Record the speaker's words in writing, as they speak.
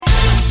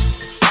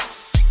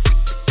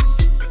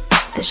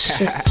The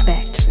Shit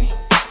Factory.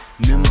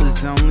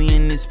 Members only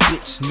in this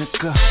bitch,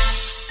 nigga.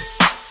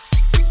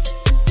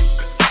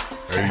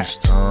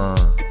 H-time.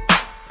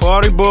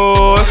 Party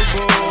boys.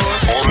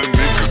 All the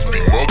niggas be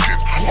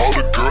mugging, all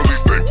the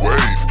girlies they wave.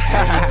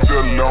 You can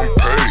tell I'm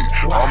paid.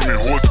 I'm in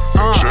horses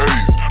and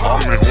J's. I'm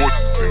in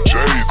horses and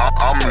J's.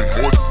 I'm in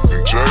horses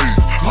and J's.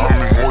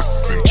 I'm in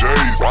horses and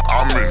J's.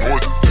 I'm in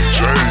horses and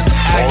J's.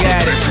 All the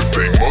niggas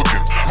they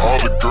mugging, all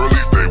the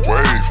girlies they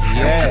wave.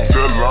 You can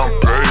tell I'm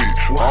paid.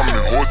 I'm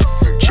in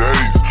horses and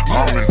J's.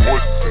 I'm in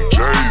horses and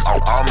J's.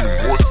 I'm in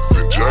horses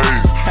and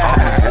J's. I'm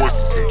in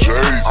horses and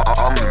J's.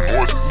 I'm in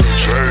horses and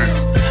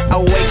J's. I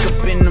wake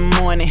up in the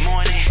morning,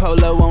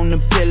 polo on the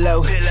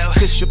pillow,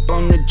 push up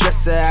on the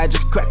dresser, I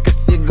just crack a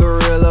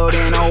cigarillo.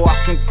 Then I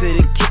walk into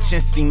the kitchen,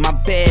 see my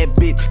bad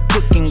bitch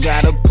cooking.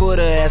 Gotta put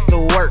her ass to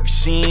work,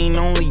 she ain't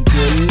only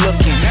good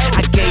looking.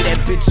 I gave that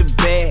bitch a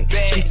bag,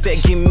 she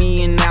said give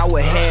me an hour.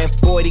 Had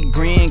 40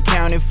 grand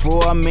counted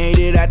for, I made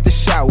it out the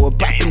shower.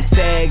 Popping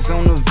tags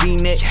on the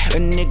V-neck, a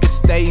nigga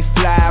stay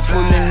fly,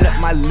 pulling up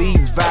my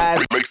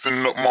Levi's,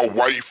 Lacing up my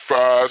white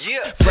thighs.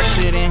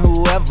 fresher than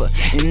whoever.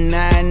 And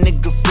now a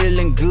nigga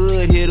feeling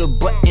good. Hit a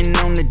button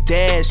on the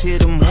dash,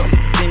 hit them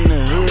horses in the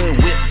hood.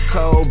 Whip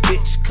cold,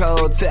 bitch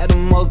cold, tell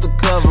them hoes to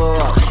cover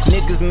up.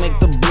 Niggas make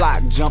the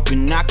block jump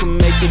and I can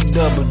make a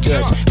double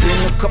dutch.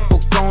 Been a couple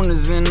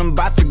corners and I'm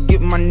about to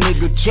get my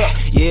nigga chuck.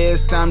 Yeah,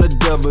 it's time to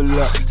double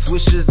up.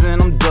 Swishers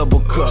and I'm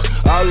double cut.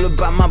 All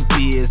about my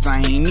biz,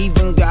 I ain't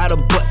even got a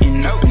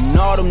button up. And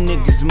all them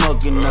niggas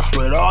mugging us,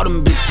 but all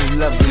them bitches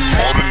loving us.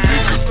 All the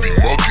niggas be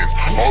mugging,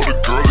 all the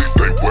girlies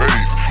they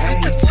wave. You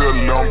can tell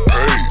I'm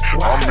paid.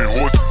 I'm in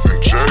horses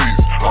and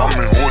J's. I'm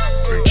in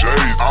horses and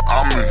J's.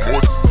 I'm in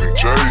horses and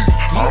J's.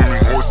 I'm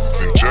in horses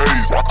and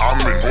J's. I'm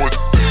in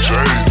horses and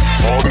J's.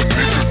 All the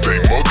niggas they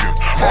mugging,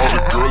 all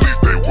the girlies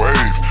they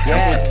wave. You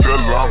can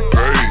tell I'm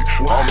paid.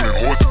 I'm in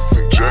horses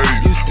and J's.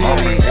 I'm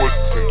in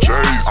horses and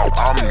J's.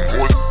 I'm in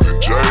horses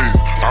and J's.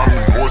 I'm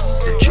in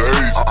horses and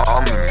J's.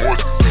 I'm in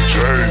horses and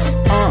J's.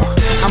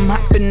 I'm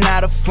hopping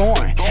out of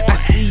foreign. I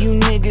see you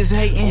niggas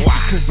hating,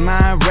 cause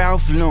mine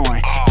Ralph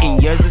Lauren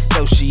and yours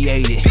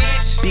associated.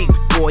 Big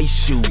boy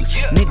shoes,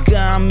 nigga,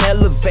 I'm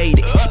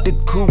elevated. The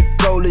coupe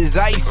gold is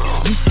ice.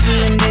 You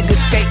see a nigga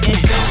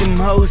skating, them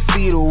hoes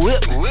see the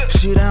whip.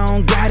 Shit, I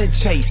don't gotta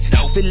chase.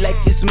 Feel like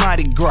it's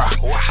Mardi Gras.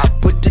 I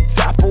put the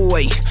top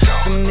away.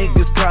 Some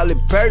niggas call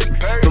it Burt,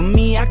 but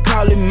me, I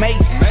call it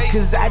Mace.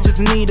 Cause I just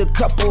need a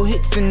couple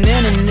hits and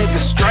then a nigga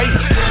straight.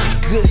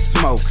 Good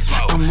smoke,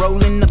 I'm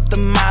rolling up the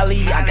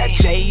molly. I got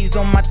J's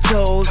on my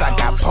toes, I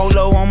got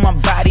polo on my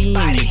body.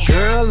 And the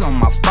girl on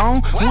my phone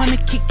wanna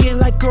kick it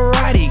like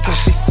karate. Cause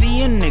she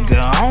see a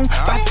nigga on,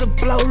 bout to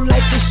blow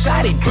like a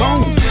shotty.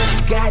 Boom,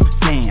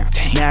 goddamn,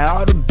 now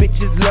all the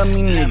bitches love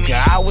me, nigga.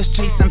 I was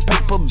chasing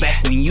paper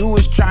back when you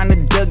was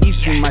tryna Dougie.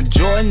 See my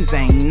Jordans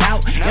ain't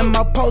out, and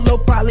my polo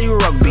probably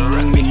rugby.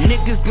 And your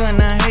niggas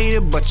gonna hate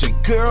it, but your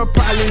girl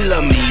probably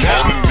love me.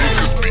 All the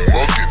niggas be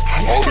mugging,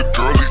 all the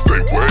girlies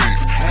they wave.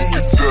 You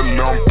can tell